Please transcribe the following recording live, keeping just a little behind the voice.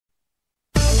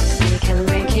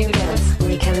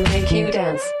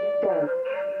serve.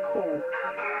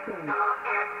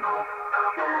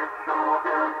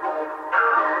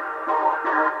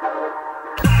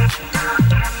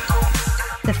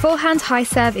 The forehand high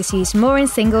serve is used more in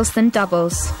singles than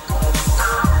doubles.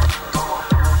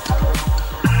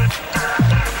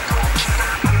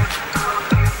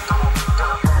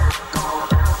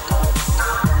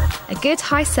 A good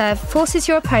high serve forces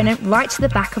your opponent right to the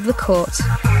back of the court.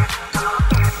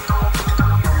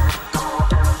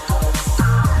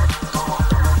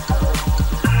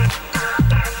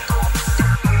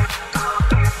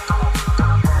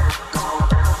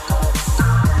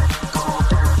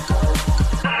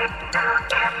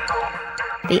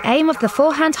 The aim of the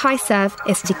forehand high serve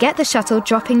is to get the shuttle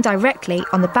dropping directly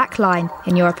on the back line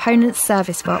in your opponent's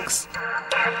service box.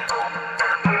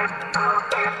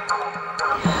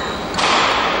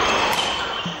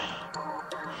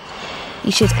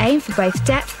 You should aim for both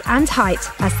depth and height,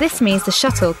 as this means the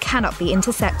shuttle cannot be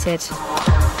intercepted.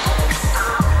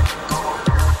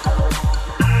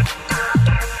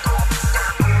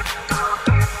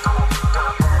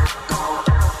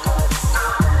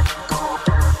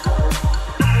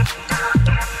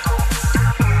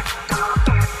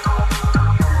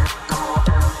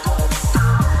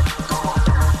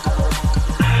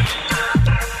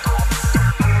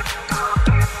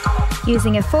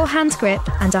 Using a forehand grip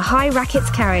and a high racket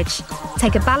carriage,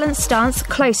 take a balanced stance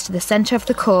close to the centre of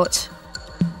the court.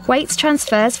 Weight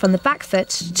transfers from the back foot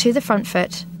to the front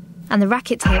foot, and the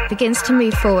racket hip begins to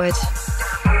move forward.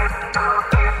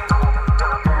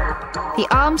 The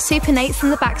arm supinates in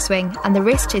the backswing and the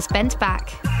wrist is bent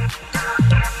back.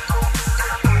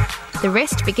 The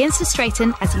wrist begins to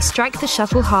straighten as you strike the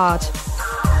shuttle hard.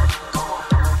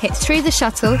 Hit through the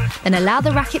shuttle, then allow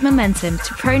the racket momentum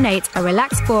to pronate a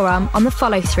relaxed forearm on the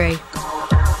follow-through.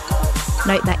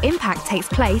 Note that impact takes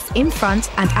place in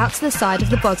front and out to the side of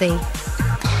the body.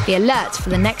 Be alert for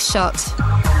the next shot.